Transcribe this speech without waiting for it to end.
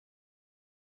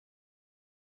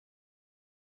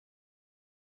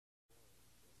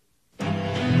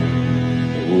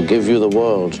give you the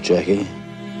world, Jackie,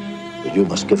 but you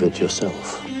must give it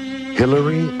yourself.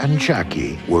 Hilary and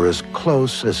Jackie were as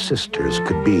close as sisters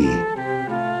could be.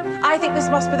 I think this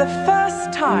must be the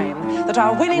first time that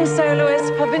our winning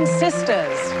soloists have been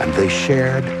sisters. And they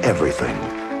shared everything.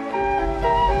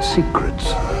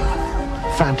 Secrets,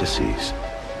 fantasies,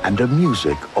 and a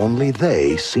music only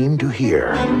they seemed to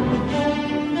hear.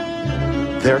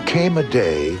 There came a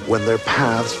day when their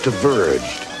paths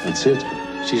diverged. That's it.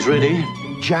 She's ready.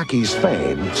 Jackie's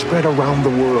fame spread around the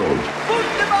world,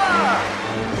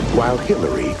 while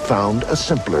Hilary found a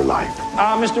simpler life.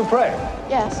 Mr. Dupree.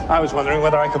 Yes? I was wondering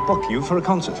whether I could book you for a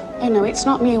concert. Oh, no, it's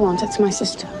not me you want, it's my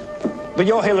sister. But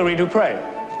you're Hilary Dupree,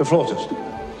 the flautist.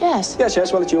 Yes.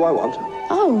 Yes, well, it's you I want.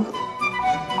 Oh.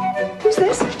 Who's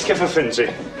this? Kiffer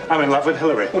Finzi. I'm in love with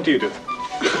Hilary. What do you do?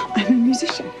 I'm a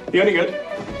musician. You any good?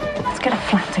 Let's get a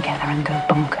flat together and go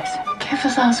bonkers.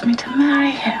 Kiffer's asked me to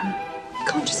marry him. You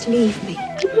can't just leave me.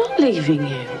 I'm not leaving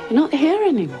you. You're not here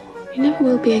anymore. You never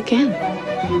will be again.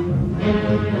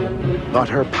 But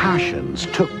her passions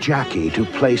took Jackie to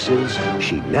places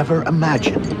she never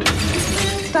imagined.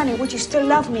 Danny, would you still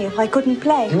love me if I couldn't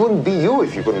play? You wouldn't be you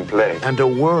if you couldn't play. And a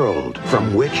world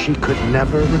from which she could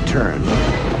never return.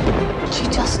 She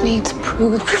just needs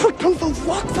proof. Proof of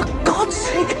what, for God's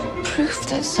sake? Proof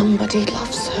that somebody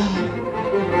loves her.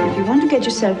 If you want to get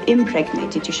yourself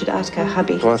impregnated, you should ask her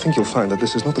hubby. Well, I think you'll find that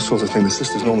this is not the sort of thing the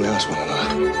sisters normally ask one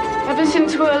another. Ever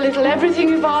since we were little, everything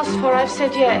you've asked for, I've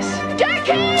said yes.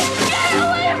 Jackie! Get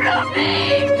away from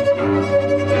me!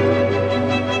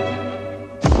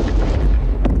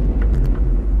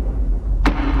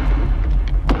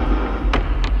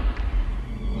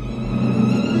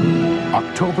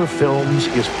 October Films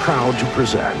is proud to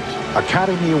present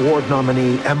Academy Award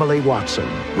nominee Emily Watson,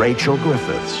 Rachel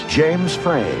Griffiths, James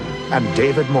Frame, and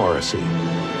David Morrissey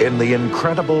in the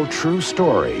incredible true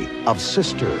story of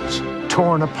sisters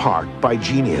torn apart by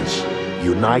genius,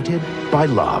 united by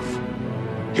love.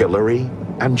 Hilary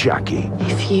and Jackie.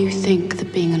 If you think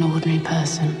that being an ordinary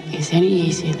person is any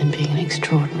easier than being an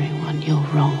extraordinary one, you're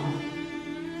wrong.